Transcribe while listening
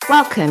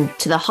Welcome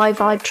to the High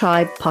Vibe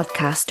Tribe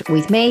podcast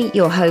with me,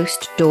 your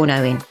host, Dawn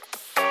Owen.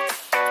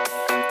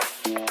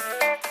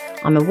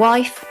 I'm a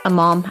wife, a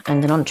mom,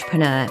 and an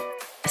entrepreneur,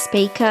 a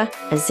speaker,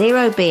 a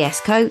zero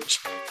BS coach,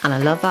 and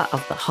a lover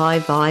of the high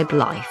vibe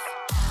life.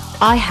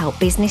 I help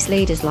business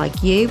leaders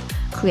like you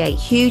create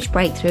huge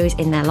breakthroughs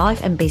in their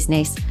life and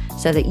business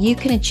so that you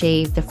can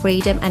achieve the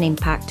freedom and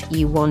impact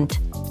you want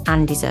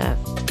and deserve.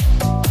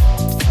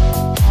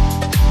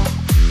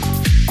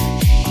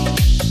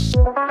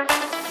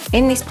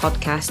 In this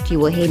podcast, you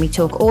will hear me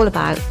talk all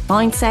about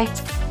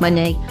mindset,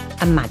 money,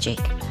 and magic.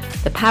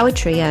 The power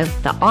trio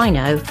that I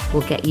know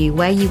will get you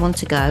where you want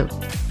to go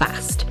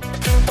fast.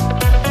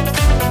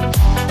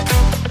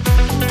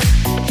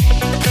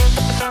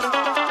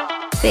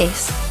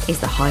 This is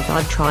the High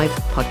Vibe Tribe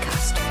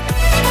podcast.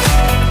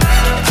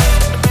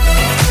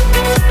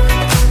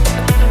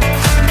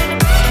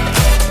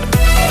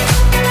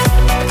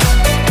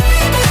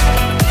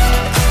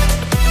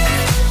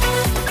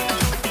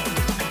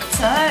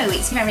 So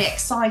it's very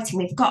exciting.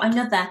 We've got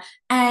another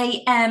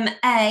AMA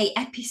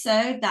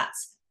episode.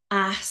 That's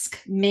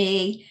Ask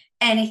Me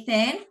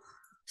Anything.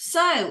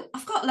 So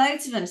I've got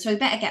loads of them, so we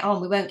better get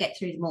on. We won't get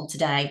through them all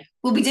today.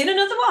 We'll be doing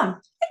another one.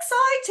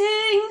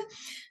 Exciting.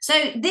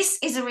 So this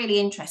is a really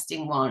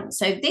interesting one.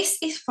 So this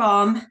is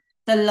from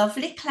the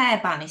lovely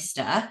Claire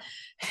Bannister,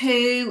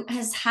 who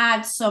has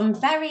had some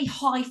very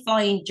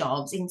high-flying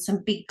jobs in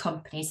some big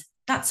companies.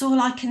 That's all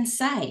I can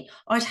say.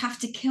 I'd have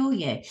to kill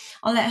you.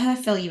 I'll let her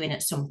fill you in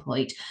at some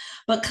point.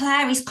 But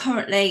Claire is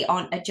currently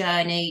on a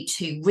journey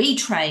to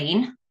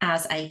retrain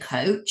as a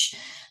coach.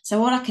 So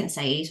all I can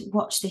say is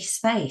watch this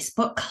space.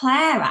 But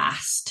Claire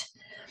asked,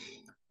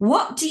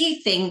 what do you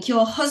think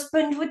your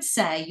husband would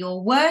say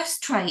your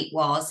worst trait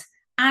was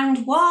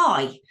and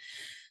why?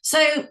 So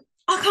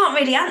I can't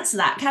really answer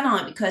that, can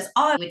I? Because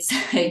I would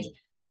say,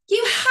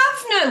 you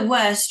have no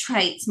worst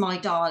traits, my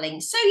darling.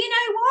 So you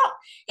know what?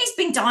 He's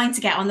been dying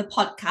to get on the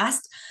podcast.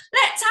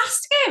 Let's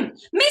ask him.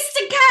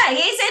 Mr. K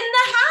is in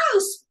the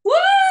house.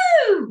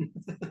 Woo!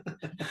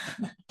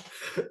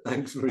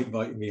 Thanks for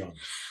inviting me on.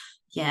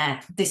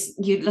 Yeah,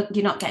 you're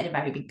not getting a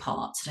very big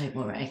part, so don't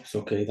worry. It's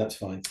okay, that's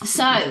fine.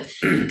 So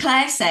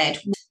Claire said,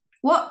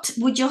 what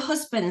would your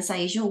husband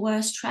say is your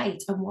worst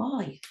trait and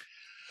why?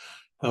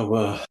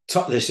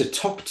 There's a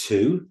top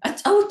two.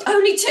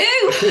 Only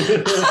two.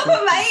 I'm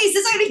amazed.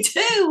 There's only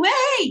two.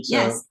 Wait,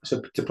 yes.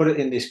 So to put it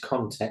in this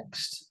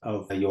context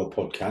of your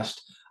podcast,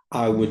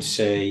 I would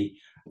say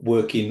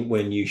working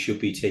when you should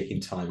be taking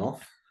time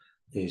off.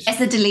 It's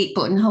the delete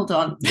button. Hold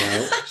on.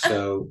 No,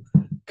 so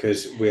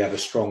because we have a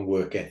strong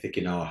work ethic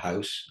in our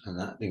house, and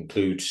that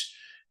includes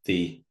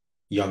the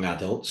young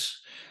adults.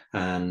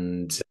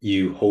 And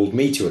you hold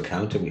me to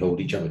account, and we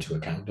hold each other to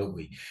account, don't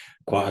we?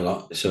 Quite a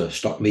lot. So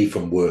stop me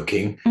from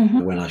working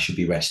when I should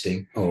be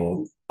resting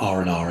or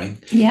R&Ring.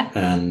 Yeah.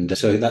 And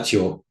so that's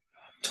your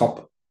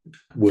top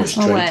worst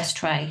trait. That's my worst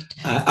trait.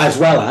 As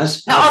well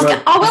as...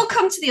 I will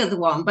come to the other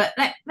one, but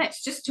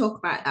let's just talk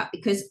about that,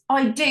 because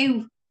I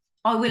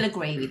will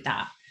agree with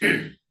that.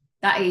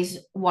 That is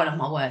one of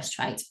my worst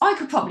traits. I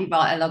could probably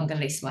write a longer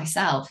list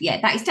myself.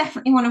 Yeah, that is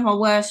definitely one of my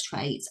worst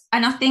traits.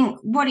 And I think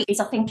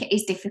it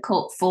is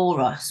difficult for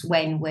us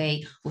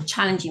or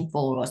challenging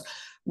for us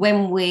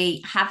when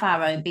we have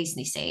our own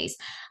businesses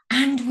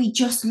and we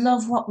just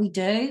love what we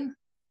do.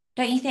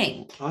 Don't you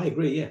think? I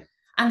agree, yeah.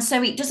 And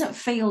so it doesn't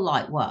feel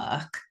like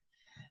work.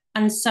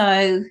 And so,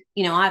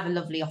 I have a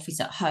lovely office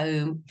at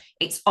home.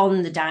 It's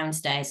on the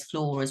downstairs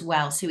floor as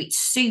well. So it's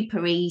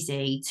super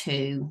easy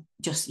to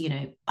just,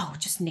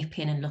 just nip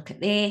in and look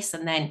at this.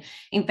 And then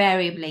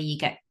invariably you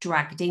get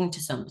dragged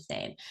into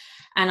something.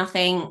 And I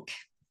think,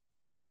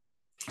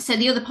 so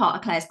the other part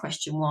of Claire's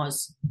question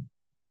was,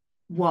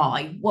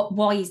 why?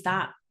 Why is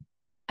that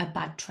a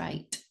bad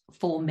trait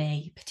for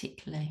me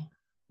particularly?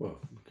 Well,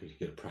 because you've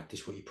got to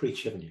practice what you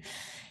preach, haven't you?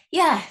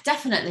 Yeah,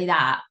 definitely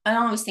that. And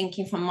I was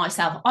thinking from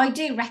myself, I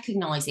do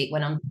recognise it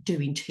when I'm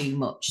doing too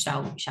much.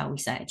 So shall we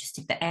say, just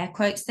did the air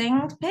quotes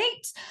thing,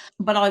 Pete.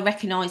 But I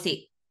recognise it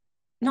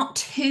not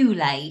too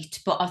late,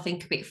 but I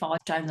think a bit far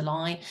down the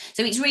line.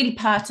 So it's really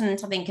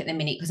pertinent, I think, at the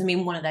minute, because I'm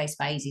in one of those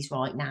phases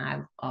right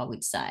now, I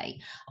would say.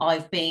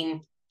 I've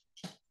been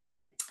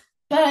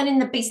burning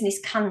the business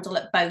candle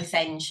at both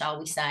ends, shall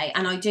we say,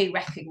 and I do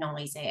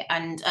recognise it.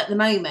 And at the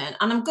moment,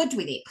 and I'm good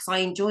with it because I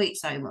enjoy it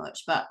so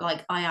much, but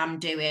I am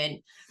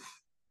doing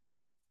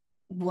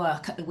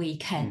work at the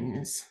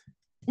weekends,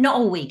 not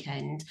all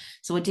weekend.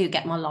 So I do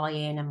get my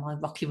lie-in and my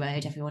Rocky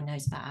Road. Everyone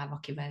knows about our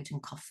Rocky Road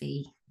and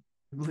coffee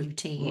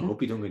routine. Well, I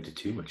hope you don't go into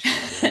too much.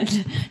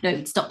 No,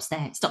 it stops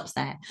there.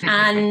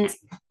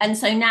 And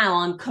so now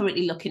I'm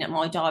currently looking at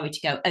my diary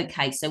to go,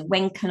 okay, so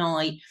when can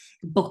I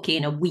book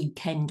in a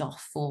weekend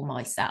off for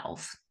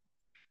myself?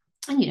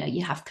 And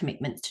you have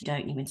commitments to,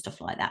 don't you, and stuff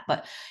like that.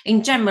 But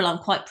in general, I'm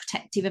quite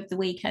protective of the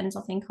weekends,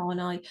 I think,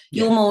 aren't I?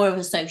 You're more of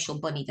a social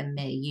bunny than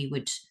me. You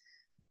would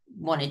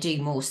want to do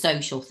more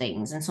social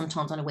things, and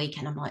sometimes on a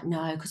weekend I'm like,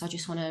 no, because I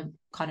just want to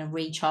kind of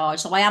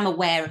recharge. So I am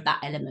aware of that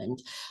element.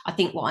 I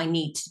think what I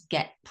need to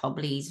get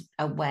probably is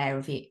aware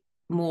of it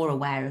more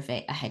aware of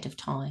it ahead of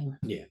time.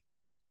 Yeah,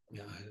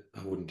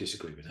 I wouldn't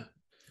disagree with that.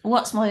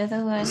 What's my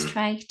other worst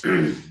trait?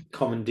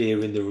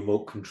 Commandeering the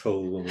remote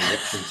control when we're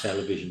watching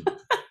television.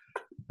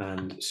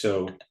 And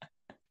so,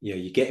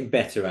 you're getting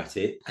better at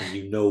it, and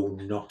you know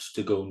not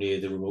to go near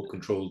the remote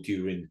control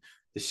during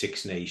the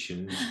Six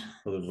Nations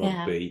or the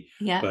rugby.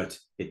 Yeah. But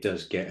it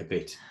does get a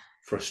bit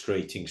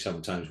frustrating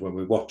sometimes when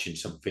we're watching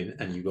something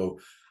and you go,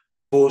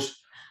 pause,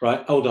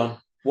 right, hold on.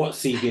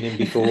 What's he been in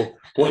before?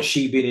 What's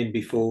she been in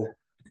before?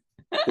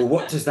 Well,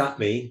 what does that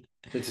mean?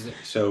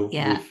 So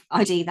yeah,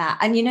 I do that.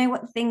 And you know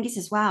what the thing is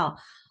as well?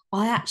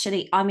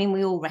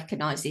 We all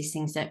recognise these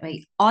things, don't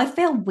we? I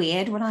feel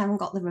weird when I haven't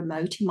got the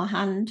remote in my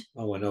hand.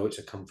 Oh, I know it's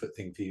a comfort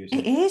thing for you, isn't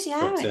it? It is,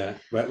 yeah.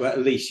 But well, at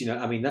least,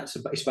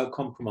 it's about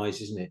compromise,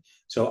 isn't it?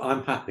 So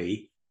I'm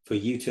happy for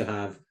you to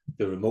have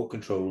the remote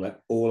control at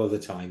all other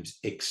times,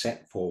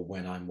 except for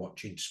when I'm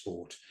watching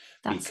sport.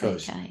 That's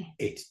because okay.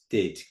 It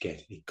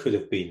could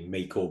have been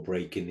make or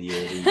break in the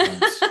early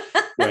months.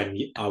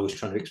 When I was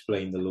trying to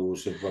explain the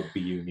laws of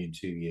rugby union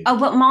to you. Oh,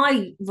 but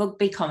my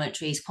rugby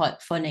commentary is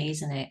quite funny,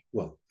 isn't it?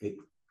 Well,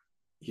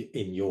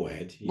 in your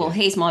head. Yeah. Well,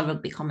 here's my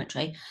rugby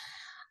commentary.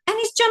 And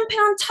he's jumping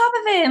on top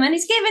of him and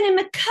he's giving him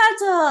a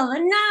cuddle.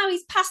 And now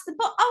he's passed the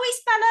ball. Oh,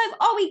 he's fell over.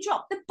 Oh, he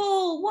dropped the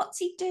ball. What's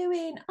he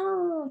doing?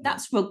 Oh,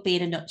 that's rugby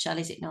in a nutshell,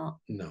 is it not?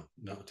 No,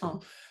 not at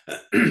all.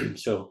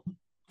 So,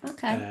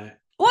 okay.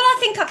 Well, I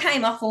think I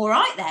came off all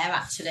right there,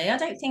 actually. I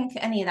don't think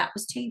any of that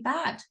was too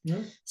bad.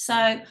 No. So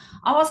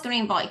I was going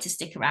to invite you to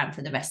stick around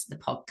for the rest of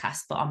the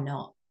podcast, but I'm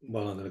not.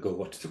 Well, I'm going to go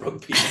watch the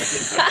rugby.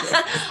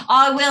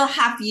 I will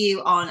have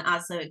you on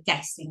as a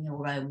guest in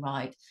your own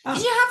right.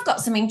 Because you have got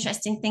some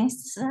interesting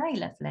things to say,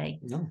 lovely.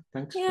 No,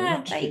 thanks.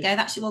 Yeah, there you go.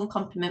 That's your one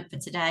compliment for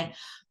today.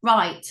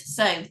 Right.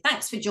 So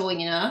thanks for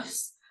joining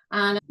us.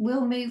 And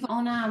we'll move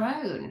on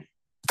our own.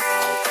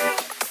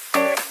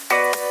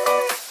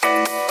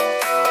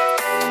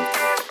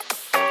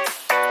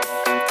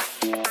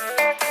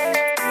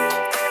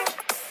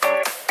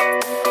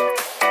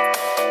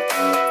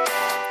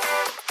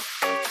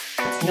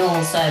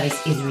 Normal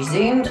service is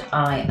resumed.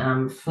 I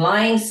am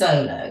flying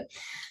solo.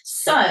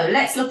 So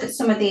let's look at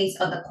some of these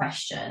other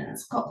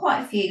questions. Got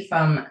quite a few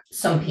from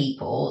some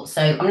people.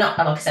 So I'm not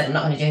going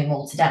to do them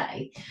all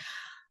today.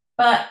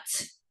 But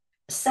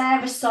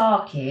Sarah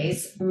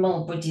Sarkis,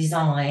 Mulberry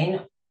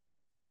Design,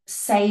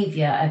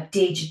 saviour of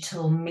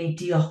digital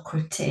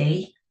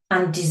mediocrity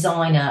and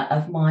designer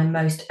of my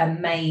most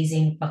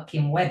amazing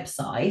fucking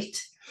website,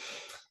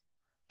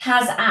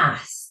 has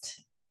asked,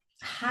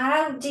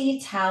 how do you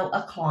tell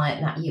a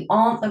client that you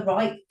aren't the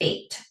right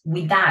fit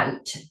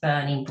without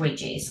burning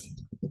bridges?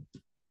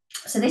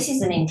 So this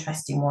is an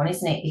interesting one,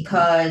 isn't it?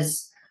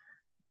 Because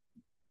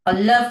I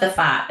love the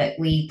fact that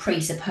we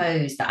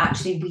presuppose that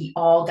actually we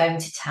are going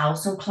to tell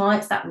some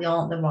clients that we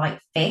aren't the right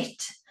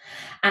fit.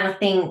 And I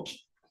think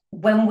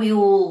when we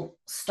all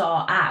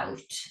start out,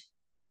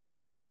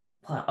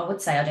 well, I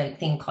would say I don't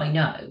think I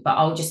know, but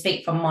I'll just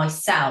speak for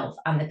myself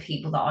and the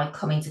people that I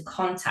come into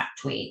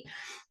contact with,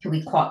 who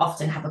we quite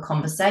often have a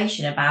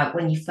conversation about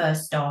when you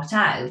first start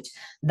out,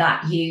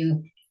 that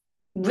you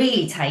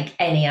really take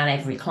any and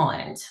every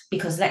client,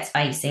 because let's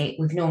face it,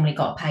 we've normally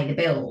got to pay the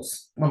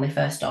bills when we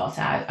first start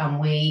out, and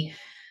we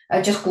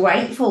are just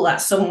grateful that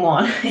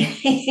someone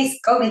is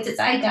coming to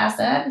take our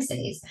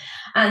services.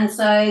 And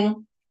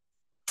so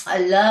I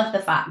love the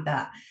fact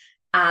that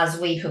as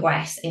we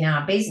progress in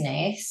our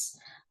business,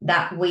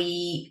 that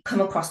we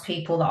come across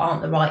people that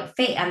aren't the right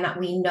fit and that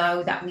we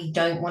know that we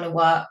don't want to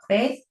work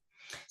with.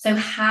 So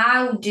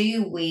how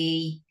do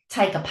we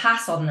take a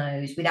pass on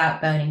those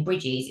without burning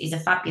bridges is a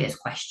fabulous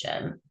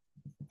question.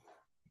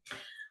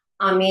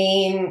 I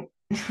mean,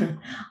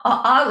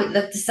 I would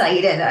love to say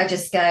it, I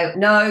just go,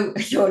 no,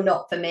 you're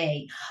not for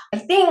me. I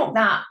think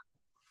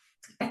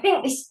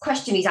this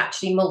question is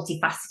actually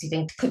multifaceted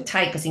and could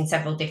take us in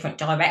several different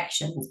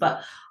directions.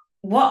 But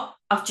what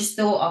I've just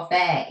thought of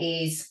there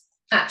is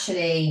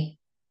actually,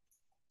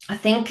 I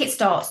think it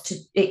starts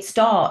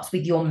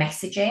with your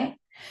messaging.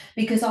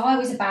 Because I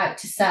was about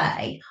to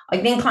say, I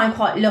think I'm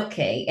quite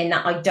lucky in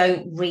that I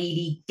don't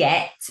really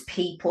get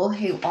people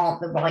who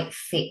aren't the right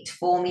fit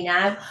for me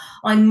now.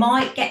 I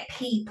might get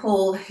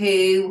people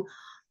who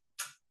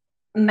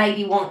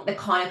maybe want the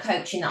kind of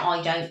coaching that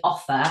I don't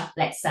offer,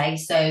 let's say.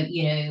 So,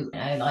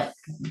 like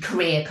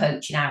career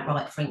coaching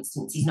outright, for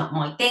instance, is not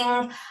my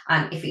thing.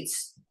 And if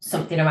it's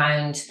something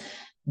around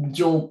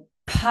your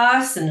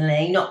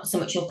personally, not so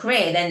much your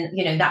career, then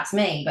that's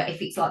me. But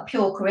if it's like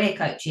pure career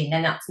coaching,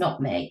 then that's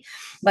not me.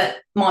 But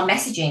my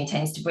messaging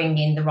tends to bring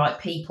in the right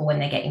people when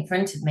they get in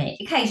front of me.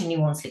 Occasionally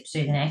one slips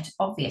through the net,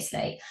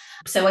 obviously.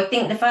 So I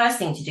think the first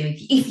thing to do,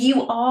 if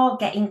you are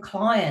getting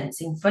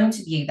clients in front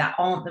of you that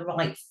aren't the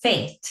right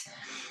fit,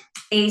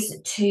 is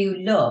to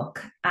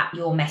look at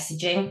your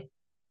messaging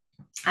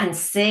and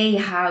see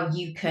how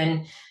you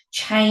can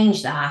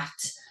change that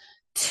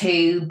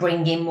to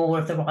bring in more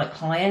of the right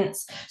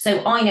clients.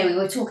 So I know we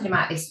were talking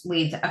about this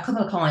with a couple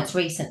of clients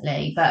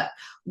recently, but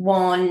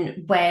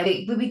one where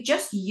we were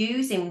just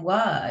using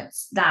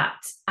words that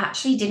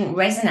actually didn't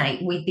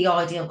resonate with the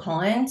ideal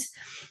client.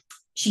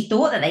 she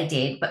thought that they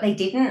did, but they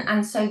didn't.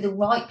 And so the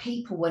right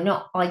people were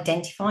not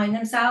identifying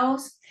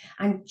themselves.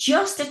 And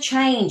just a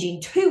change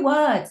in 2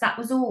 words, that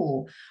was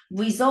all,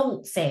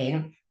 results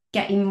in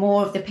getting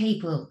more of the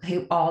people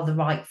who are the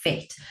right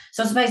fit.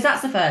 So I suppose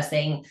that's the first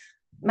thing.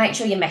 Make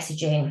sure your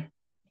messaging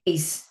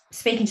is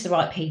speaking to the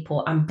right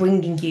people and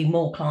bringing you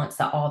more clients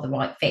that are the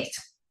right fit.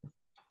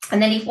 And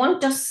then if one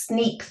does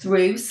slip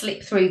through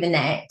the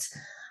net,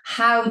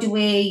 how do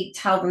we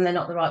tell them they're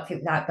not the right fit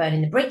without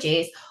burning the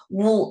bridges?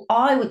 Well,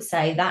 I would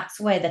say that's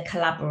where the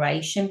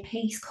collaboration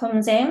piece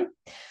comes in.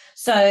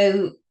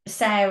 So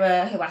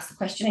Sarah, who asked the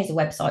question, is a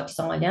website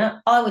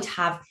designer. I would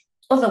have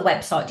other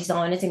website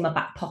designers in my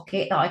back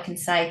pocket that I can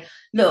say,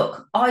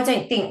 look, I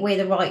don't think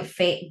we're the right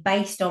fit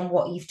based on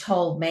what you've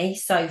told me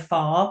so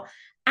far.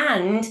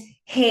 And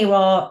here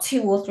are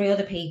 2 or 3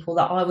 other people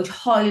that I would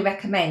highly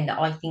recommend that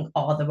I think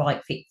are the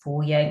right fit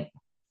for you.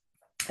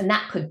 And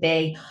that could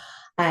be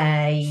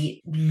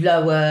a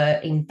lower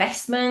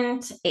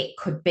investment. It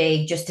could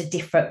be just a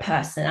different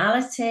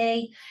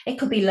personality. It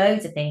could be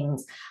loads of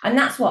things. And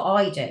that's what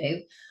I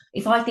do.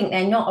 If I think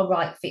they're not a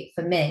right fit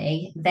for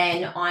me,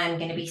 then I am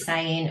going to be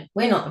saying,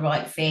 we're not the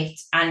right fit.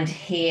 And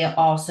here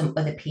are some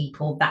other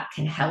people that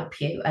can help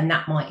you. And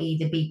that might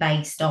either be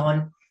based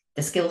on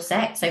the skill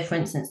set. So, for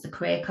instance, the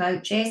career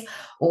coaches,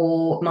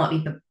 or might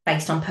be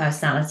based on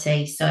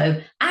personality.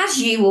 So, as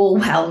you all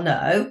well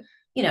know,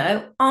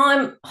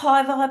 I'm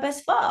high vibe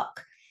as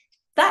fuck.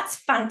 That's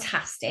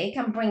fantastic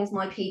and brings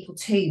my people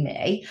to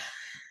me.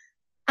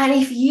 And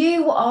if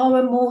you are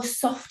a more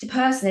softer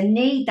person and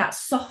need that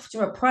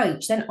softer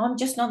approach, then I'm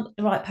just not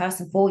the right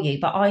person for you.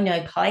 But I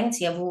know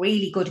plenty of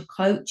really good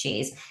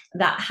coaches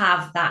that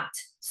have that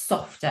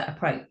softer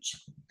approach.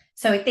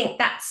 So I think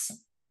that's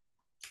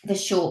the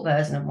short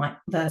version of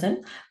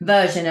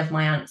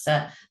my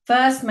answer.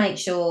 First, make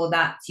sure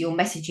that your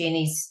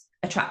messaging is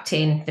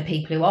attracting the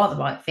people who are the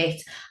right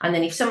fit. And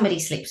then if somebody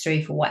slips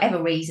through for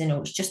whatever reason, or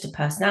it's just a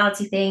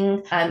personality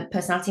thing,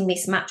 personality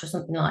mismatch or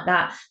something like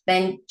that,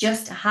 then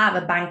just have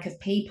a bank of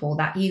people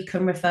that you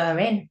can refer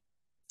in.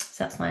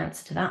 So that's my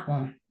answer to that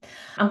one.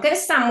 I'm going to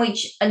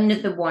sandwich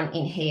another one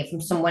in here from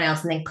someone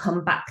else and then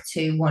come back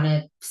to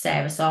another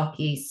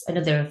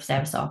of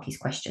Sarah Sarki's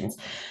questions.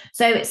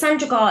 So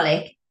Sandra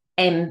Garlick,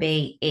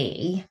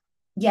 MBE.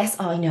 Yes,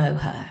 I know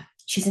her.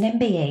 She's an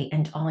MBE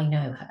and I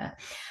know her.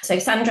 So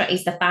Sandra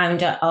is the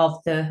founder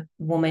of the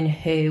Woman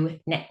Who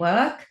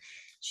Network.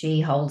 She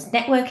holds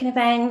networking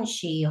events.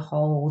 She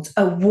holds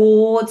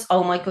awards.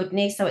 Oh my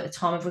goodness. So at the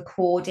time of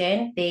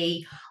recording,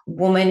 the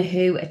Woman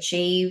Who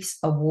Achieves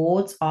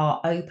awards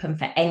are open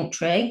for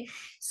entry.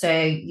 So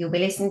you'll be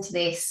listening to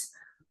this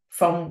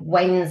from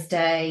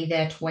Wednesday,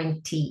 the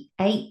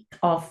 28th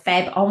of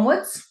Feb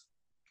onwards.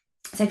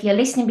 So if you're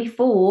listening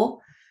before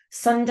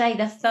Sunday,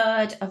 the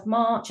 3rd of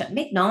March at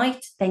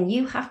midnight, then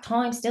you have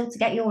time still to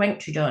get your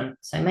entry done.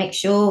 So make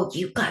sure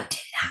you go do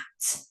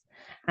that.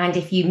 And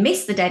if you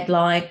miss the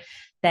deadline,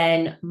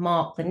 then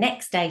mark the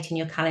next date in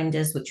your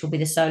calendars, which will be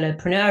the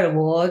Solopreneur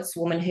Awards,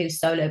 Woman Who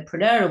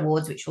Solopreneur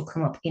Awards, which will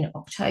come up in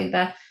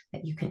October,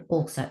 that you can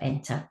also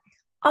enter.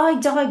 I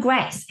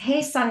digress.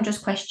 Here's Sandra's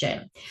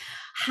question.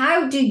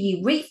 How do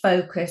you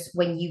refocus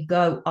when you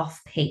go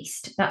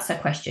off-piste? That's her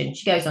question.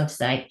 She goes on to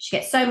say, she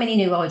gets so many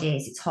new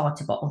ideas, it's hard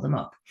to bottle them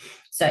up.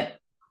 So,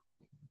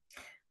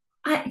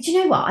 do you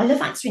know what? I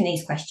love answering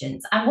these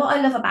questions. And what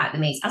I love about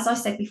them is, as I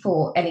said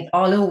before, and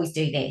I'll always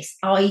do this,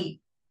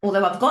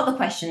 although I've got the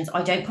questions,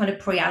 I don't kind of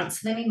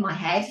pre-answer them in my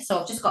head. So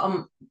I've just got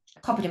them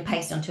copied and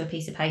pasted onto a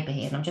piece of paper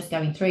here, and I'm just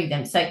going through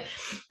them. So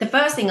the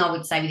first thing I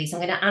would say with this, I'm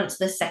going to answer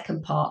the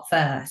second part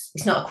first.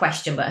 It's not a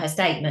question, but her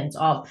statement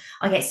of,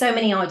 I get so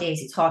many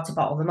ideas, it's hard to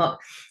bottle them up.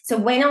 So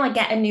when I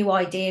get a new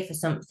idea for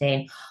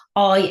something,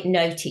 I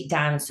note it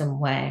down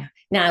somewhere.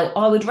 Now,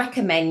 I would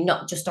recommend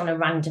not just on a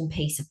random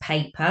piece of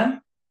paper.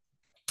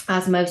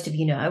 As most of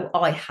you know,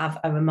 I have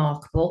a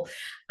Remarkable,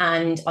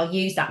 and I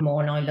use that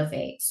more and I love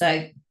it.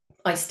 So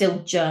I still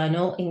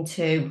journal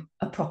into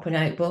a proper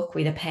notebook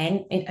with a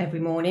pen every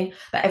morning,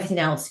 but everything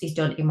else is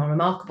done in my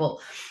Remarkable.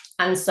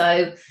 And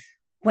so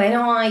when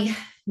I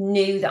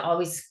knew that I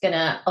was going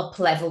to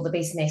up-level the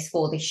business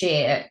for this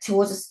year,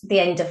 towards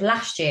the end of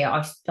last year,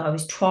 I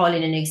was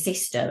trialing a new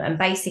system. And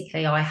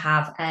basically, I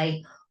have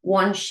a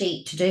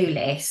 1-sheet to-do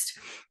list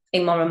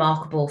in my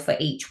Remarkable for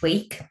each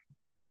week.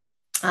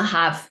 I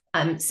have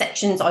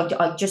sections,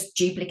 I just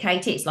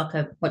duplicate it. It's like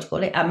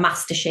a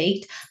master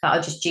sheet that I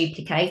just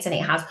duplicate, and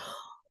it has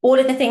all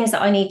of the things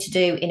that I need to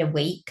do in a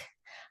week.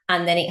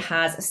 And then it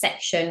has a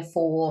section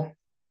for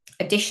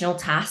additional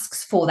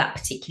tasks for that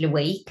particular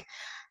week.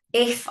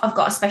 If I've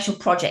got a special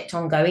project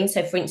ongoing,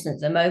 so for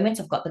instance, at the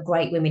moment, I've got the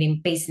Great Women in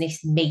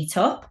Business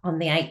meetup on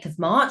the 8th of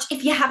March.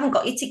 If you haven't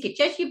got your ticket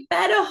yet, you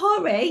better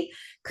hurry,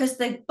 because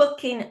the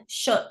booking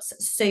shuts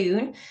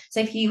soon. So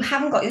if you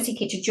haven't got your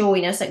ticket to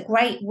join us at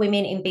Great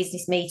Women in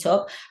Business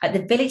meetup at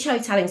the Village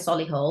Hotel in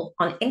Solihull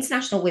on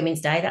International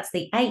Women's Day, that's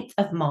the 8th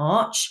of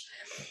March,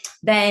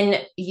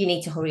 then you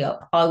need to hurry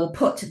up. I will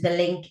put the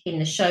link in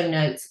the show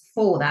notes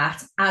for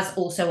that, as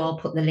also I'll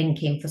put the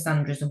link in for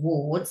Sandra's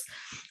awards.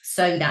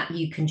 so that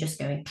you can just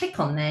go and click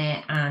on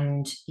there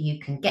and you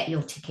can get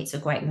your tickets for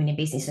Great Women in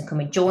Business and come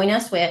and join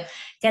us. We're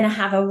going to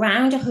have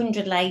around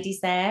 100 ladies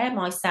there.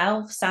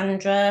 Myself,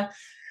 Sandra,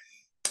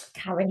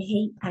 Karen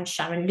Heap and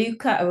Sharon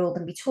Luca are all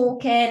going to be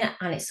talking,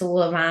 and it's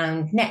all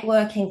around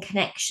networking,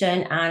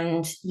 connection,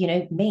 and,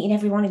 meeting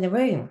everyone in the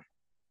room.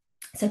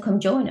 So come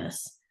join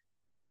us.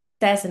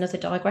 There's another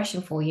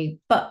digression for you.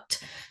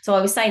 But so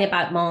I was saying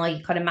about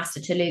my kind of master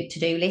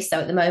to-do list. So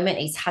at the moment,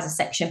 it has a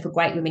section for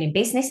Great Women in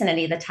Business and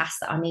any of the tasks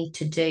that I need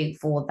to do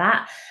for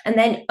that. And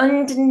then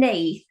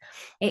underneath,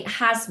 it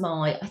has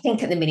I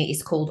think at the minute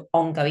it's called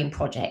ongoing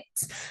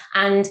projects.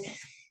 And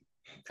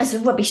it's a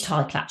rubbish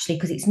title, actually,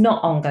 because it's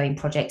not ongoing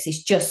projects.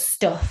 It's just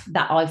stuff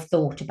that I've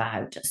thought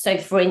about. So,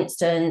 for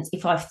instance,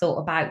 if I've thought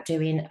about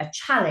doing a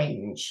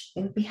challenge,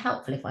 it would be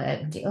helpful if I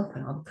opened it up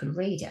and I could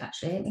read it,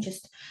 actually. Let me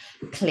just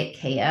click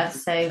here.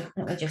 So,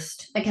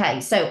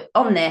 okay. So,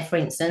 on there, for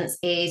instance,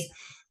 is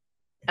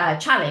a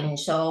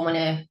challenge. So, I'm going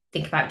to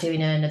think about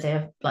doing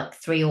another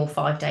 3 or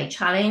 5 day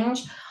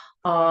challenge.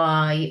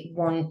 I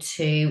want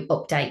to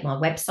update my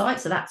website.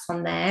 So, that's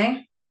on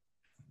there.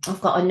 I've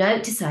got a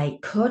note to say,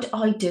 could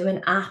I do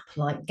an app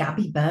like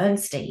Gabby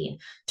Bernstein?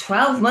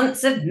 12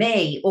 months of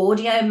me,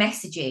 audio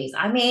messages.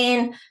 I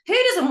mean, who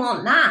doesn't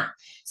want that?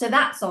 So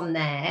that's on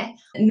there.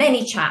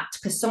 ManyChat,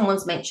 because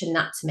someone's mentioned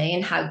that to me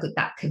and how good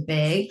that could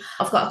be.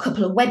 I've got a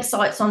couple of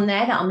websites on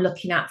there that I'm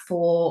looking at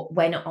for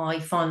when I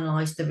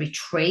finalise the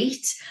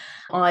retreat.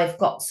 I've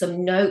got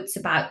some notes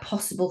about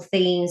possible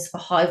themes for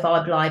High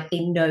Vibe Live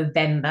in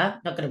November.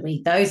 I'm not going to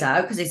read those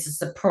out because it's a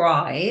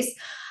surprise.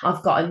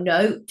 I've got a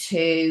note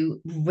to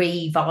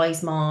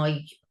revise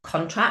my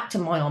contract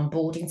and my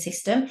onboarding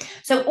system.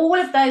 So all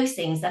of those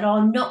things that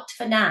are not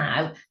for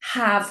now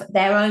have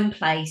their own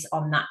place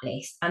on that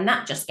list, and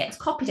that just gets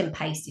copied and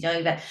pasted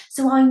over.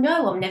 So I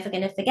know I'm never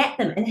going to forget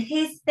them. And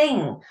here's the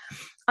thing.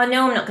 I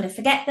know I'm not going to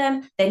forget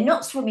them. They're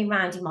not swimming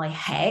around in my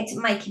head,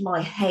 making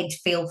my head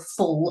feel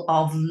full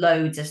of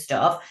loads of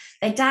stuff.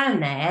 They're down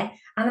there,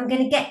 and I'm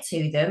going to get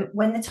to them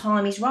when the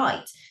time is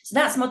right. So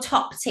that's my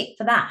top tip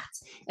for that.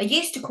 I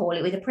used to call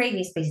it, with a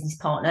previous business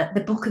partner,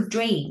 the book of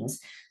dreams.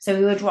 So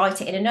we would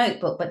write it in a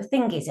notebook. But the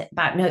thing is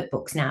about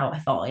notebooks now, I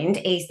find,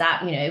 is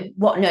that,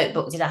 what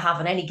notebook did I have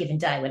on any given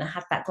day when I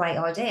had that great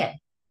idea?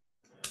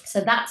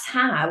 So that's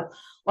how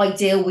I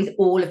deal with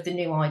all of the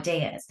new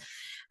ideas.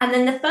 And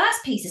then the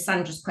first piece of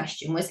Sandra's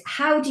question was,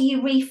 how do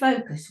you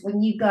refocus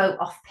when you go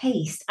off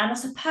piste? And I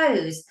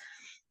suppose,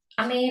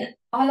 I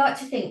like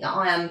to think that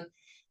I am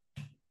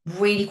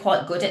really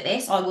quite good at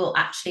this. I will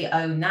actually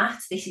own that.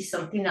 This is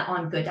something that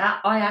I'm good at.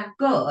 I am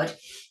good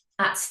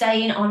at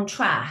staying on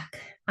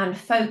track and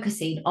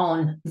focusing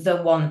on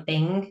the one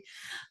thing,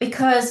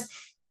 because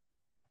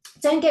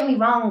don't get me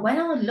wrong, when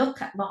I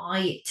look at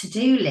my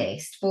to-do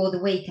list for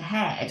the week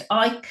ahead,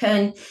 I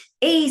can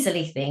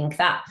easily think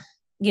that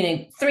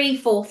 3,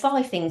 4,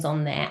 5 things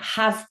on there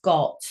have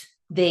got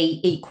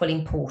equal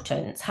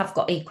importance, have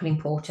got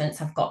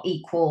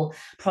equal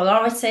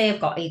priority,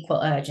 have got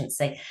equal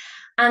urgency.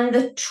 And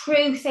the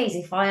truth is,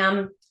 if I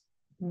am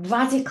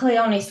radically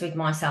honest with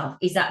myself,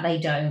 is that they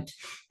don't.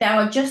 There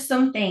are just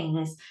some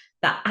things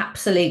that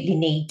absolutely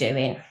need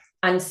doing.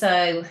 And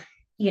so,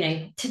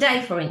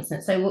 today, for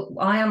instance, so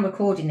I am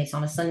recording this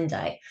on a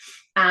Sunday,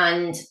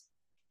 and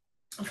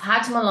I've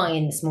had my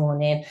lie-in this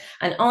morning,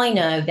 and I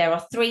know there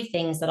are 3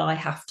 things that I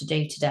have to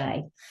do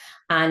today.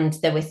 And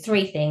there were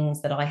 3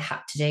 things that I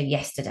had to do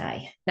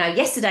yesterday. Now,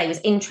 yesterday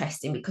was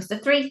interesting because the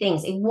 3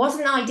 things, it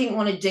wasn't that I didn't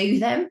want to do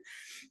them,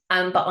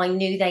 but I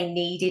knew they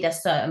needed a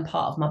certain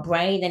part of my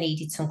brain. They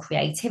needed some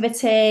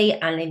creativity,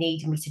 and they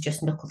needed me to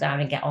just knuckle down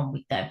and get on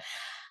with them.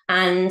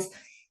 And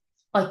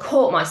I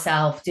caught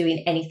myself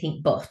doing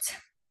anything but.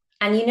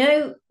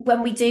 And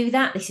when we do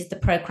that, this is the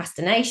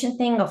procrastination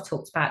thing. I've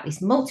talked about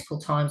this multiple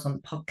times on the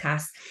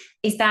podcast,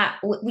 is that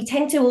we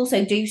tend to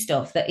also do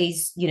stuff that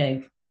is,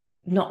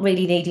 not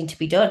really needing to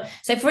be done.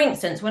 So, for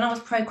instance, when I was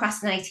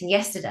procrastinating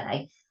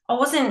yesterday, I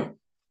wasn't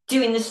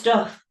doing the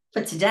stuff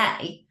for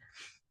today,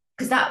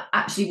 because that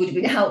actually would have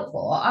been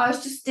helpful. I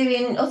was just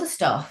doing other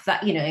stuff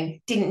that,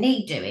 didn't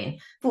need doing.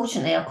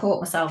 Fortunately, I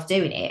caught myself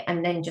doing it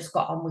and then just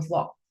got on with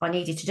what I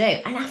needed to do.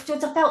 And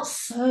afterwards, I felt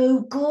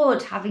so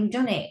good having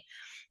done it.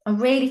 I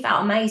really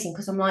felt amazing,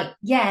 because I'm like,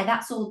 yeah,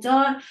 that's all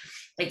done.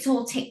 It's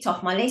all ticked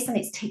off my list, and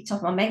it's ticked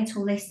off my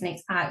mental list, and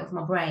it's out of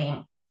my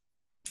brain.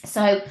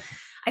 So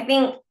I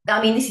think,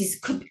 this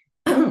could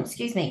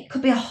excuse me,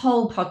 could be a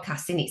whole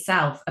podcast in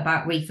itself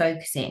about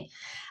refocusing.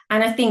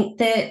 And I think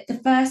the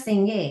first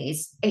thing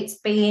is, it's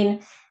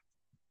being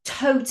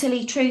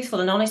totally truthful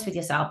and honest with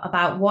yourself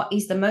about what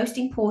is the most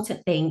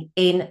important thing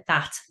in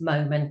that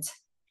moment.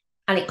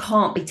 And it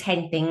can't be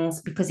 10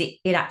 things, because it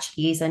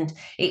actually isn't.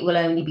 It will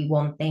only be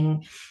one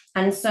thing.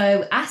 And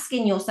so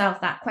asking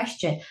yourself that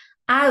question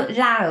out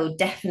loud,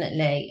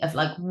 definitely, of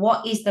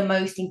what is the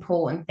most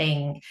important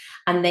thing,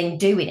 and then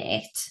doing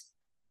it,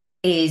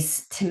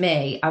 is, to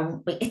me,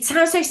 it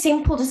sounds so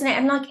simple, doesn't it?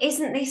 And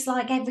isn't this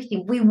like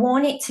everything? We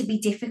want it to be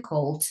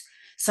difficult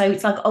So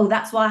it's like, oh,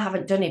 that's why I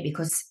haven't done it,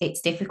 because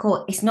it's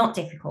difficult. It's not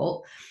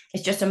difficult.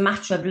 It's just a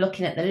matter of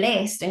looking at the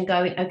list and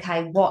going,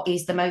 okay, what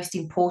is the most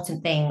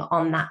important thing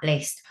on that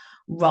list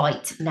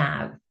right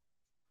now?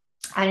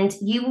 And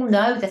you will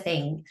know the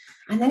thing,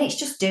 and then it's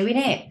just doing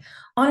it.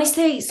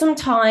 Honestly,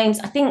 sometimes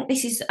I think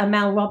this is a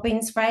Mel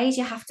Robbins phrase,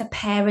 you have to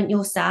parent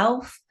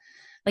yourself.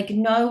 Like,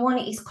 no one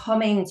is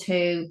coming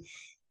to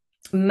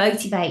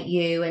motivate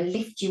you and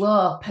lift you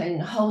up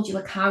and hold you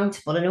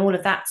accountable and all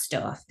of that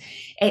stuff.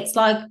 It's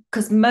like,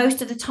 because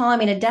most of the time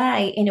in a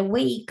day, in a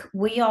week,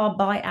 we are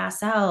by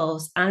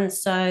ourselves. And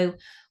so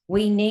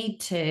we need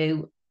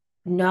to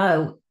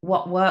know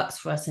what works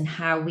for us and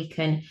how we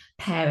can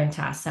parent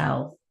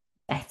ourselves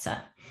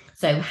better.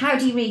 So, how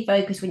do you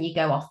refocus when you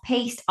go off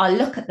piste? I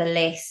look at the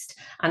list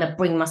and I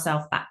bring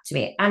myself back to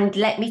it. And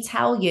let me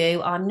tell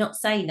you, I'm not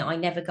saying that I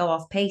never go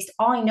off piste.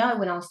 I know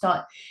when I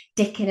start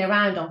dicking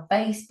around on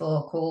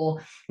Facebook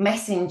or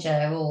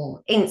Messenger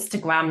or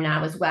Instagram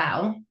now as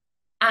well.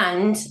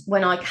 And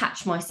when I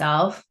catch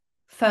myself,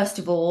 first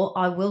of all,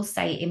 I will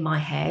say it in my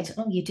head,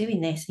 oh, you're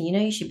doing this, and you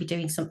know you should be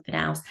doing something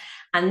else.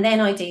 And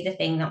then I do the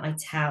thing that I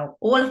tell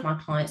all of my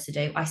clients to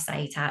do. I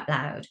say it out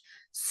loud.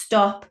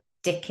 Stop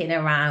dicking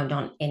around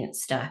on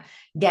Insta.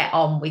 Get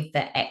on with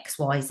the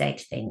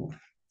XYZ thing.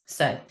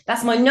 So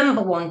that's my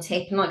number one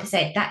tip. And like I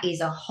said, that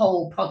is a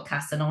whole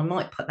podcast, and I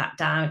might put that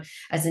down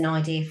as an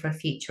idea for a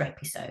future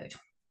episode.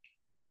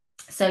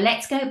 So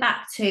let's go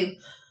back to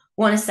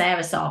one of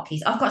Sarah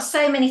Sarkis. I've got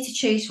so many to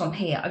choose from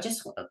here. I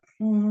just,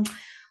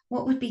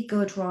 what would be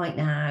good right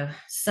now?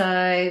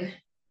 So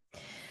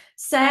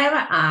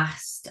Sarah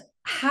asked,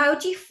 how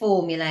do you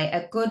formulate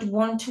a good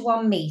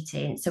one-to-one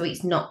meeting so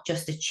it's not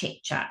just a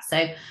chit chat?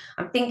 So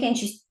I'm thinking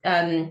she's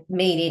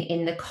meaning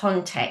in the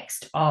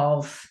context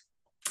of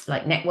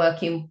like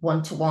networking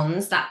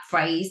one-to-ones, that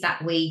phrase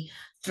that we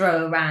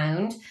throw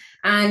around.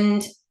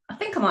 And I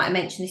think I might have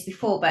mentioned this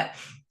before, but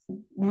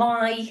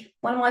one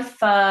of my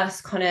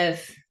first kind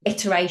of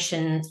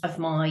iterations of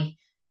my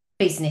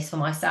business for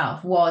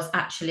myself was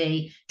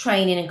actually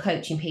training and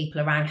coaching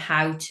people around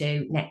how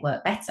to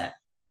network better.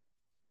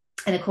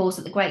 And of course,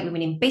 at the Great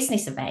Women in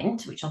Business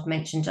event, which I've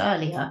mentioned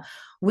earlier,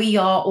 we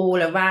are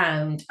all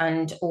around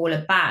and all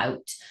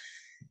about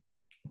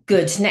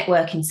good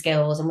networking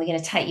skills, and we're going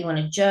to take you on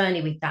a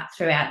journey with that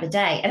throughout the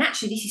day. And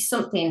actually, this is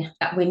something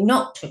that we're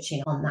not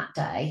touching on that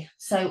day,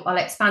 so I'll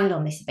expand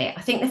on this a bit.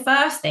 I think the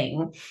first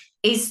thing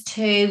is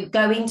to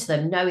go into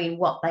them knowing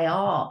what they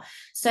are.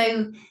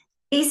 So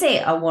is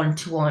it a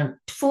one-to-one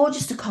for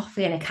just a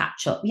coffee and a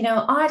catch-up? You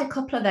know, I had a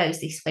couple of those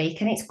this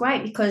week, and it's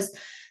great because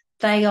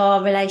they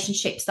are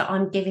relationships that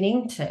I'm giving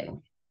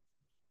into.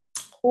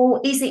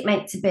 Or is it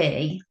meant to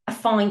be a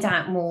find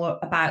out more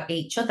about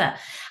each other?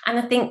 And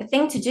I think the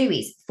thing to do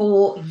is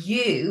for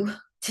you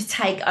to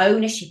take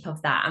ownership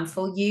of that, and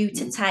for you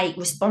to take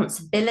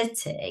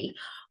responsibility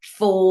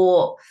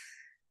for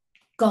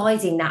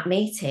guiding that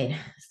meeting.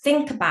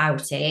 Think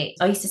about it.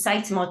 I used to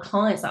say to my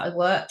clients that I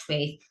worked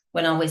with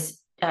when I was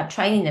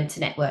training them to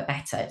network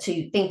better,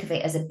 to think of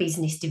it as a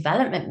business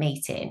development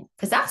meeting,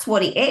 because that's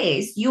what it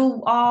is.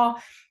 You are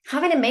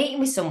having a meeting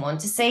with someone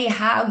to see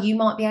how you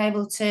might be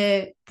able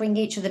to bring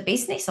each other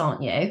business,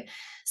 aren't you?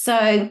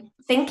 So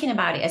thinking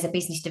about it as a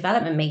business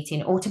development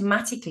meeting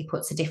automatically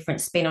puts a different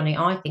spin on it,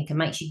 I think, and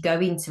makes you go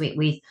into it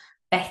with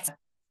better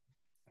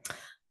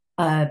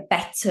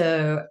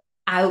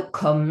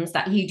outcomes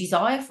that you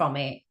desire from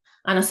it.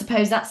 And I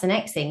suppose that's the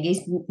next thing,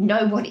 is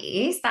know what it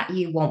is that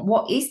you want.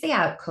 What is the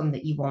outcome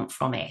that you want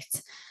from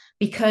it?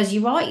 Because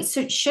you're right,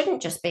 so it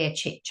shouldn't just be a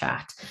chit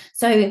chat.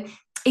 So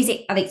is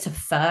it, I think it's a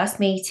first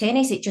meeting?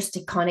 Is it just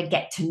to kind of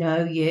get to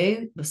know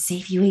you, see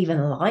if you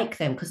even like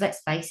them? Because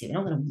let's face it, we're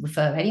not going to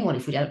refer anyone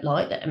if we don't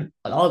like them.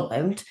 Well, I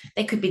won't.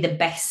 They could be the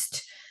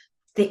best,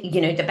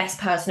 the best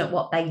person at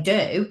what they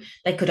do.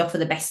 They could offer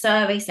the best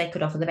service. They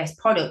could offer the best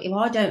product. If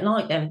I don't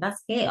like them,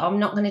 that's it. I'm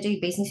not going to do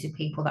business with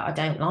people that I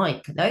don't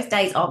like. Those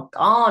days are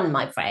gone,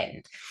 my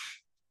friend.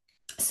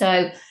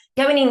 So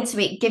going into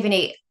it, giving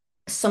it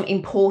some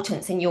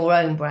importance in your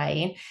own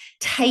brain,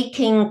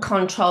 taking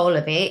control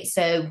of it.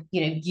 So,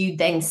 you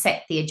then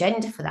set the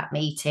agenda for that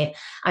meeting,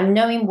 and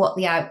knowing what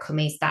the outcome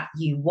is that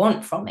you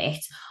want from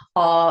it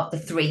are the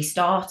three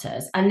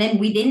starters. And then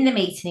within the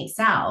meeting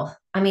itself,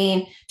 I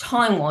mean,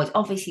 time-wise,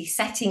 obviously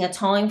setting a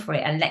time for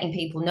it and letting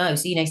people know.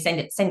 So,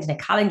 sending a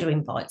calendar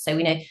invite. So,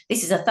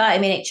 this is a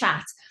 30-minute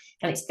chat,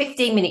 and it's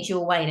 15 minutes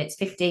your way and it's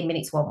 15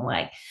 minutes one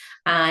way.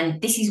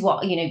 And this is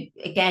what,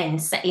 again,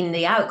 setting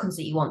the outcomes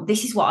that you want.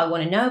 This is what I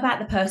want to know about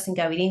the person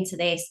going into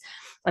this,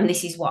 and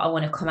this is what I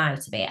want to come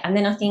out of it. And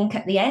then I think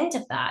at the end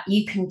of that,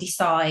 you can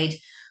decide,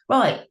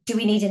 right, do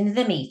we need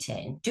another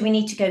meeting? Do we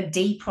need to go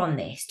deeper on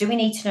this? Do we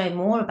need to know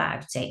more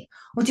about it?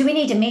 Or do we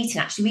need a meeting?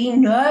 Actually, we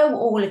know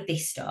all of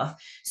this stuff.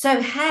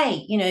 So,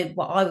 hey,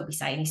 what I would be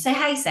saying is say,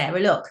 hey, Sarah,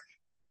 look,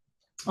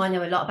 I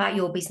know a lot about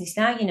your business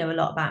now. You know a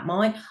lot about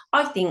mine.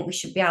 I think we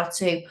should be able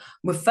to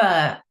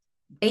refer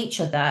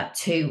each other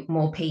to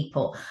more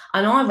people.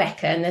 And I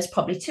reckon there's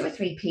probably 2 or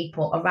 3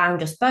 people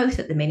around us both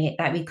at the minute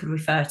that we could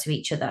refer to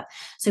each other.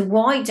 So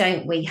why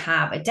don't we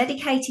have a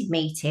dedicated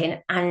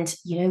meeting? And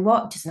you know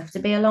what? It doesn't have to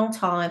be a long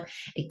time.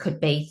 It could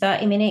be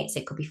 30 minutes,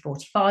 it could be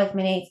 45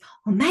 minutes,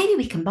 or maybe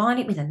we combine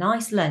it with a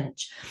nice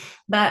lunch.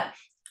 But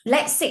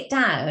let's sit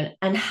down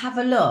and have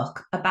a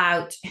look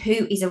about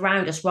who is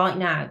around us right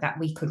now that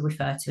we could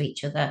refer to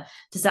each other.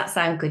 Does that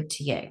sound good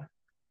to you?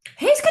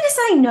 Who's going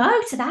to say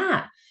no to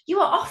that? You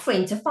are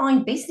offering to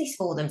find business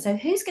for them. So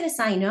who's going to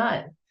say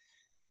no?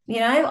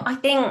 I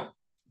think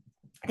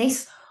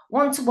this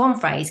one-to-one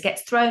phrase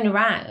gets thrown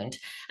around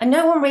and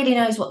no one really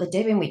knows what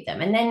they're doing with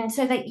them. And then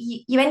so that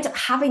you end up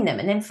having them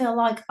and then feel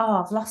like,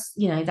 oh, I've lost,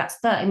 that's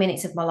 30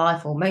 minutes of my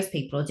life, or most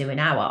people are doing an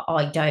hour.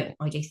 I don't,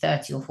 I do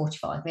 30 or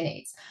 45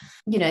 minutes.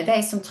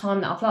 There's some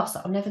time that I've lost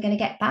that I'm never going to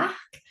get back.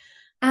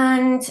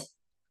 And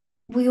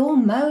we all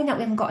moan that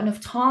we haven't got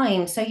enough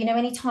time. So,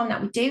 any time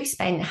that we do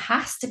spend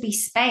has to be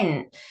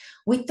spent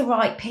with the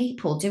right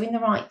people, doing the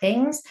right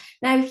things.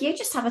 Now, if you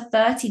just have a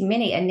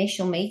 30-minute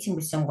initial meeting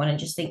with someone and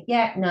just think,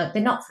 yeah, no,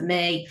 they're not for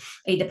me,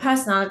 either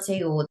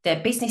personality or their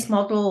business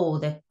model or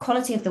the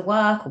quality of the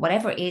work or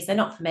whatever it is, they're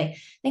not for me,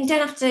 then you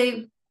don't have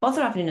to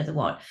bother having another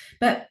one.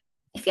 But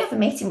if you have a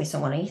meeting with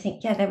someone and you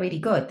think, yeah, they're really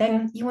good,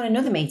 then you want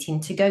another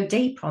meeting to go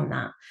deeper on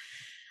that.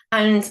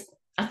 And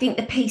I think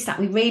the piece that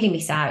we really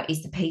miss out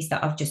is the piece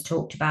that I've just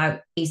talked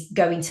about, is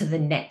going to the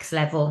next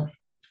level.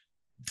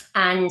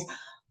 And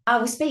I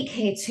will speak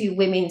here to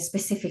women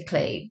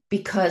specifically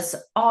because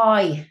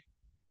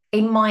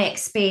in my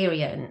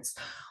experience,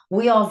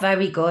 we are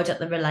very good at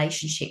the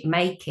relationship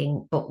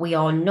making, but we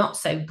are not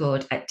so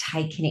good at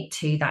taking it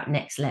to that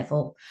next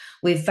level.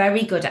 We're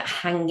very good at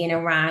hanging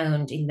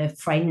around in the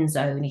friend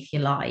zone, if you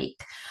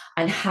like,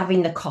 and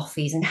having the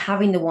coffees and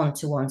having the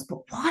one-to-ones.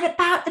 But what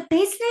about the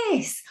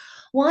business?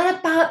 What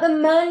about the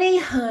money,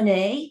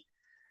 honey?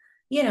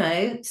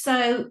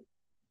 So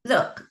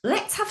look,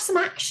 let's have some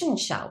action,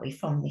 shall we,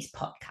 from this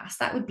podcast?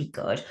 That would be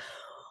good.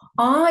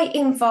 I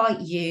invite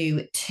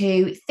you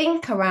to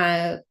think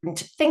about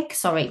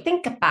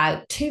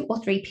 2 or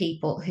 3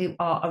 people who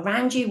are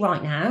around you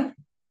right now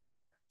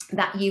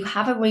that you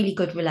have a really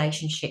good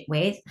relationship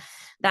with,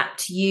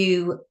 that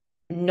you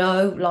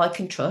know, like,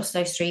 and trust,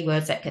 those 3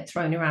 words that get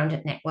thrown around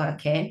at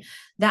networking,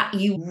 that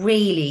you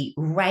really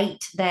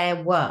rate their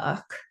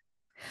work.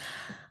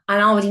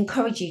 And I would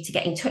encourage you to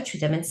get in touch with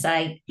them and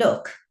say,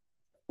 look,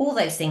 all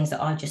those things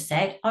that I just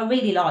said, I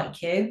really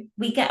like you.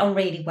 We get on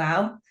really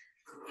well.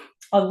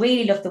 I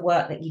really love the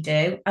work that you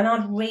do. And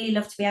I'd really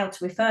love to be able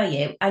to refer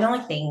you. And I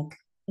think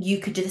you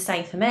could do the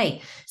same for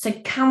me. So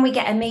can we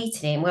get a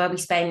meeting in where we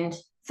spend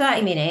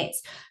 30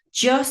 minutes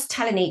just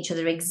telling each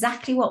other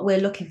exactly what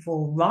we're looking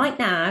for right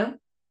now,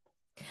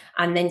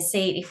 and then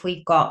see if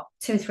we've got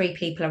 2 or 3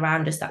 people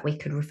around us that we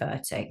could refer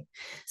to.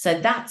 So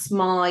that's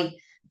my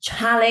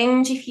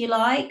challenge, if you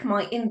like,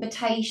 my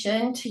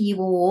invitation to you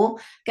all.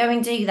 Go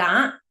and do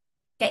that,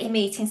 get your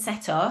meeting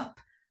set up,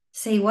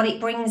 see what it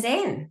brings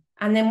in.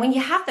 And then when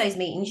you have those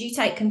meetings, you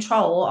take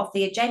control of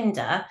the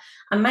agenda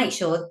and make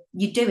sure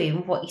you're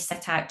doing what you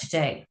set out to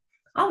do.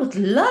 I would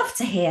love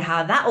to hear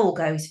how that all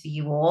goes for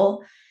you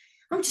all.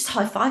 I'm just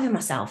high-fiving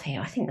myself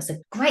here. I think that's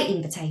a great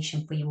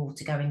invitation for you all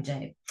to go and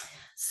do.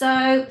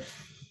 So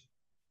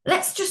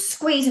let's just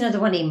squeeze another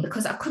one in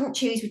because I couldn't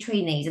choose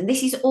between these. And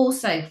this is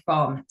also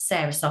from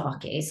Sarah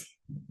Sarkis,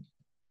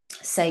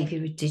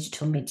 Saviour of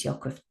Digital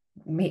Mediocrity.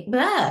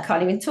 I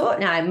can't even talk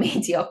now.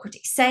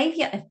 Mediocrity.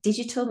 Saviour of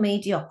Digital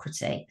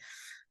Mediocrity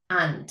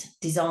and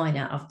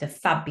designer of the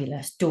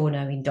fabulous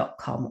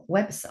doorknowing.com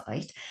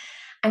website.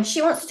 And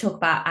she wants to talk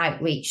about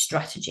outreach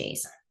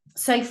strategies.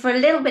 So for a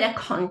little bit of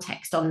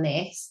context on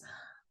this,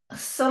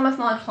 some of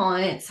my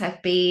clients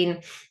have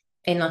been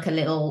in like a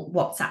little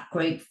WhatsApp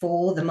group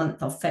for the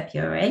month of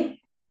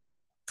February.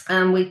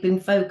 And we've been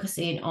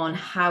focusing on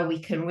how we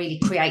can really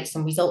create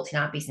some results in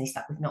our business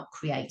that we've not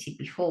created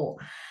before.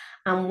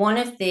 And one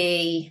of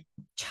the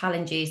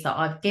challenges that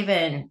I've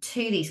given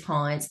to these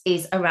clients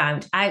is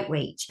around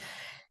outreach.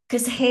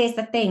 Because here's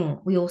the thing,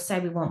 we all say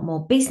we want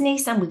more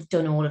business and we've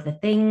done all of the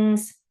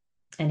things.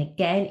 And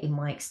again, in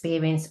my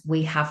experience,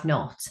 we have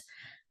not.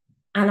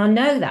 And I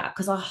know that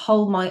because I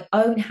hold my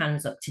own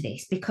hands up to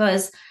this,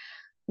 because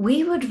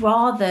we would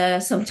rather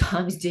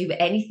sometimes do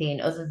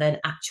anything other than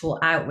actual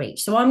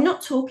outreach. So I'm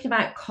not talking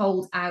about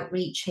cold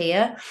outreach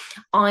here.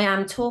 I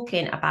am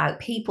talking about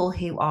people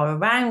who are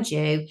around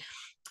you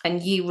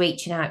and you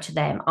reaching out to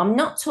them. I'm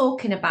not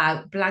talking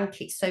about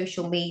blanket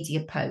social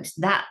media posts.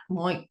 That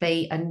might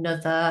be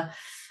another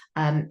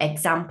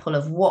example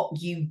of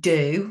what you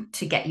do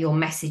to get your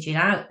messaging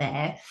out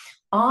there.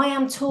 I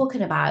am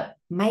talking about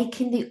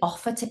making the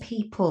offer to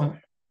people.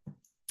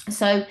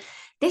 So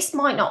this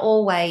might not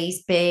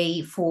always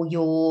be for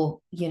your,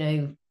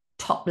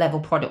 top level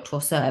product or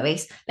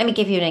service. Let me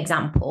give you an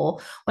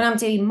example. When I'm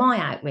doing my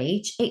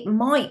outreach, it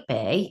might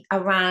be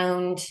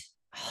around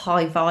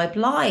High Vibe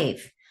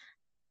Live,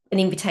 an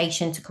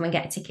invitation to come and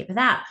get a ticket for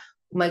that.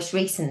 most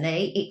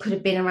recently, it could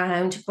have been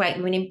around great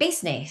women in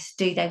business.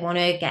 Do they want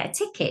to get a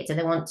ticket? Do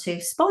they want to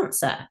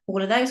sponsor?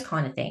 All of those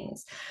kind of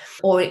things.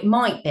 Or it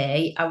might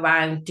be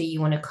around, do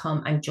you want to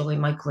come and join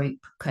my group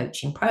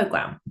coaching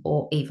program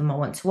or even my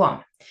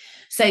one-to-one?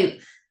 So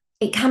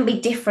it can be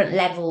different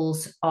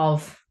levels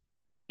of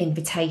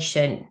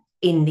invitation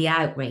in the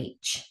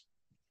outreach,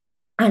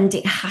 and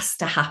it has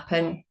to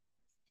happen.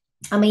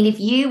 I mean, if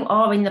you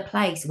are in the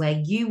place where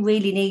you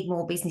really need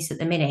more business at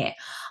the minute,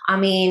 I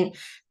mean,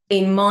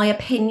 in my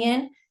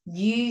opinion,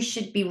 you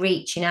should be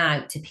reaching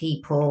out to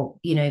people,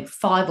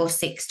 5 or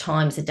 6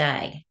 times a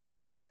day.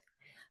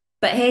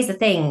 But here's the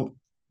thing,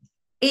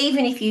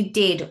 even if you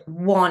did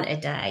one a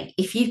day,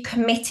 if you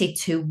committed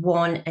to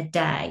one a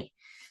day,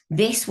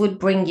 this would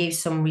bring you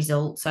some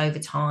results over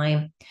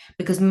time,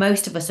 because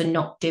most of us are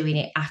not doing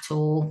it at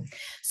all.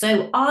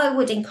 So I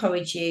would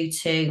encourage you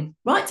to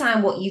write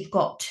down what you've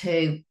got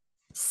to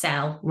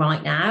sell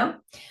right now,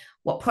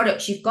 what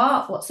products you've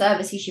got, what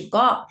services you've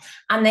got,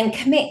 and then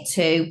commit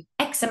to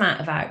X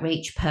amount of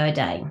outreach per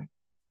day.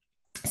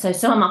 So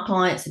some of my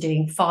clients are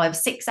doing 5,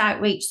 6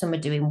 outreach, some are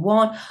doing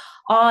 1.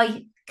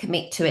 I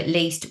commit to at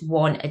least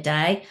 1 a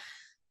day.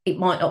 It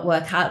might not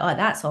work out like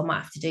that, so I might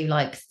have to do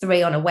like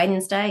 3 on a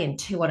Wednesday and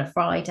 2 on a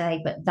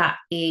Friday, but that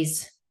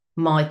is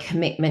my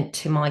commitment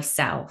to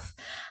myself.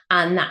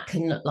 And that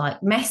can look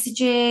like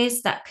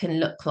messages, that can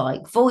look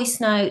like voice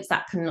notes,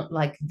 that can look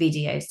like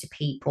videos to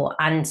people.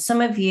 And some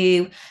of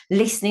you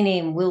listening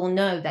in will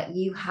know that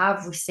you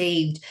have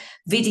received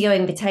video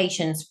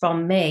invitations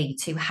from me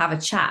to have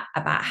a chat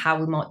about how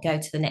we might go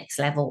to the next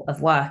level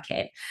of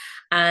working.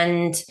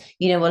 And,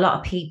 a lot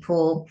of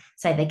people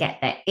say they get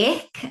their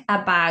ick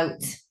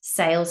about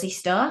salesy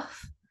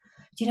stuff.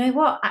 Do you know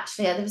what?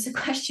 Actually, there was a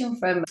question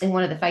from in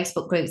one of the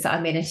Facebook groups that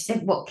I'm in, and she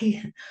said,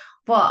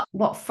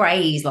 what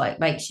phrase like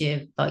makes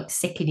you like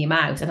sick in your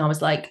mouth? And I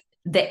was like,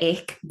 the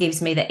ick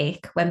gives me the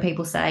ick. When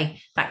people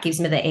say that gives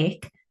me the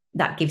ick,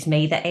 that gives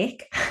me the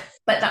ick.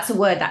 But that's a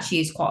word that's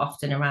used quite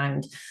often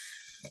around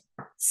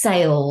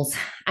sales.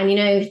 And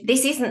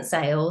this isn't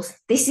sales.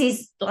 This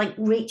is like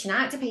reaching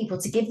out to people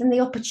to give them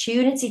the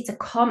opportunity to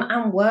come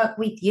and work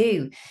with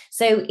you.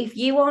 So if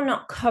you are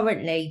not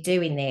currently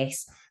doing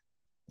this,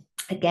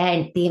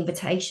 again, the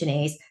invitation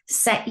is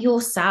set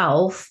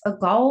yourself a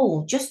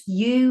goal, just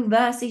you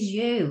versus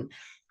you.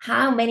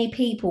 How many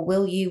people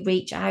will you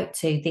reach out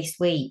to this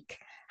week?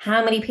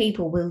 How many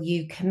people will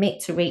you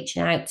commit to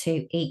reaching out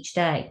to each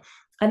day?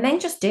 And then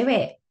just do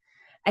it.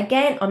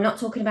 Again, I'm not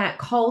talking about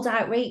cold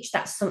outreach.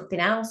 That's something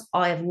else.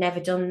 I have never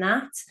done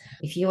that.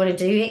 If you want to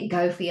do it,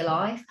 go for your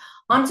life.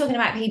 I'm talking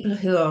about people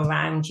who are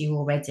around you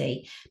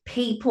already,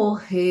 people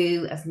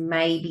who have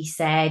maybe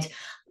said,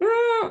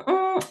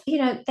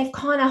 they've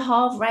kind of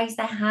half raised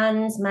their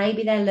hands.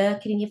 Maybe they're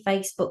lurking in your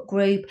Facebook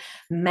group.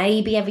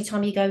 Maybe every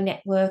time you go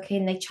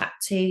networking, they chat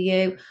to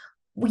you.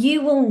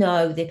 You will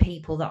know the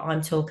people that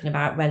I'm talking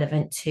about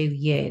relevant to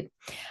you.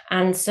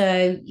 And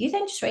so you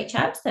then just reach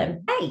out to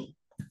them.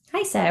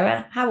 Hey,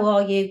 Sarah, how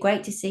are you?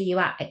 Great to see you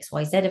at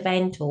XYZ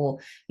event, or,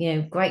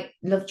 great,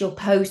 loved your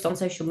post on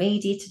social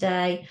media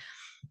today.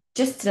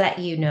 Just to let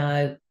you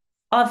know,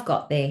 I've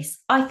got this.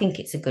 I think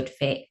it's a good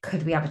fit.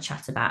 Could we have a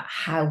chat about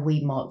how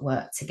we might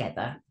work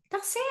together?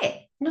 That's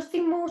it.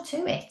 Nothing more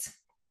to it.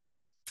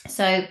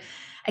 So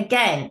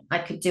again, I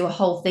could do a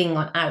whole thing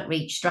on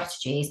outreach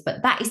strategies,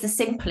 but that is the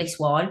simplest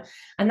one.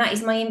 And that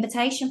is my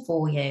invitation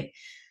for you.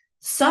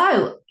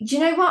 So, do you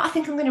know what? I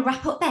think I'm going to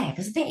wrap up there,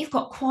 because I think you've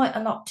got quite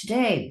a lot to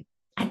do.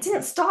 I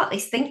didn't start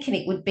this thinking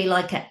it would be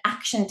like an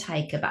action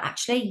taker, but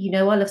actually, I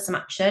love some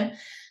action.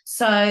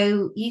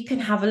 So you can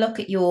have a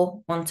look at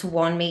your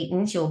one-to-one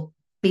meetings, your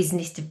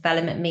business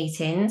development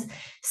meetings,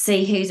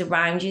 see who's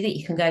around you that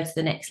you can go to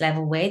the next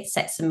level with,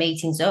 set some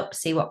meetings up,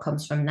 see what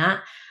comes from that,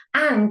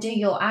 and do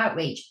your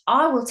outreach.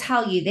 I will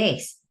tell you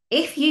this,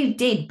 if you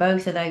did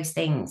both of those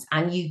things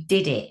and you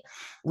did it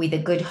with a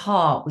good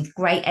heart, with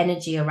great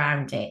energy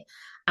around it,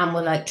 and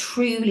were like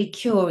truly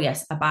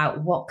curious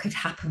about what could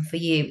happen for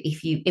you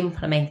if you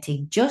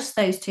implemented just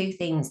those 2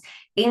 things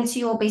into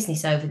your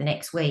business over the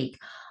next week,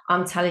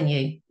 I'm telling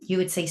you, you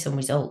would see some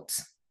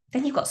results.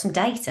 Then you've got some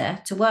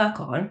data to work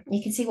on.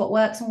 You can see what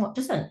works and what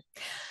doesn't.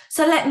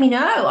 So let me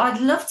know.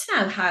 I'd love to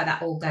know how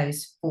that all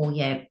goes for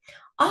you.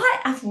 I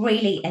have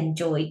really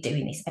enjoyed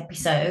doing this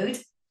episode.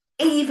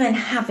 Even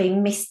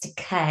having Mr.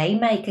 K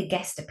make a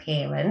guest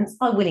appearance,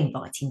 I will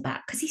invite him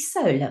back because he's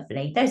so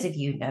lovely. Those of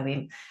you who know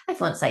him,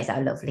 everyone says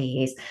how lovely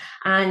he is.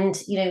 And,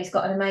 he's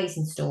got an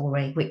amazing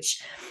story,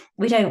 which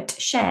we don't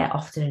share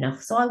often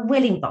enough. So I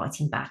will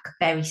invite him back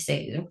very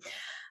soon.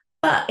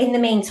 But in the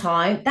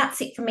meantime,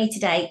 that's it for me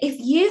today. If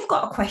you've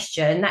got a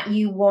question that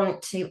you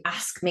want to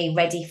ask me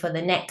ready for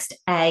the next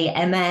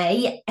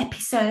AMA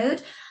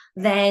episode,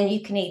 then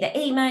you can either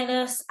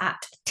email us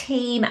at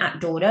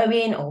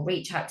team@DawnOwen or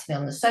reach out to me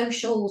on the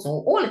socials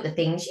or all of the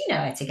things. You know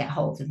how to get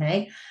hold of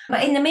me.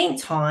 But in the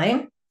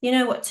meantime, you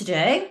know what to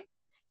do.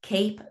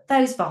 Keep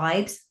those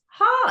vibes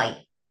high.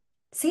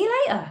 See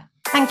you later.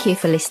 Thank you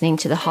for listening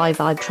to the High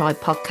Vibe Tribe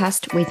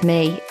podcast with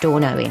me,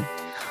 Dawn Owen.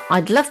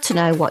 I'd love to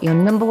know what your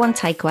number one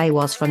takeaway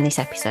was from this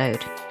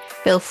episode.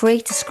 Feel free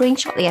to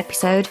screenshot the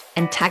episode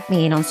and tag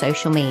me in on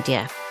social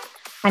media.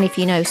 And if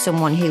you know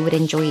someone who would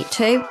enjoy it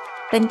too,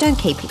 then don't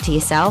keep it to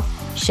yourself,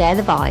 share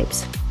the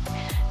vibes.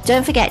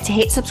 Don't forget to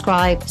hit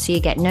subscribe so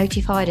you get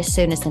notified as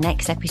soon as the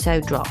next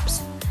episode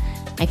drops.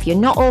 If you're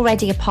not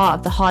already a part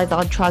of the High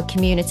Vibe Tribe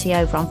community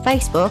over on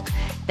Facebook,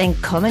 then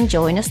come and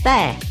join us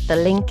there. The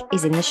link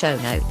is in the show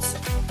notes.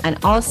 And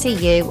I'll see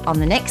you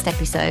on the next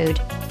episode.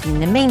 In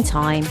the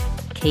meantime,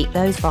 keep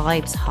those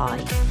vibes high.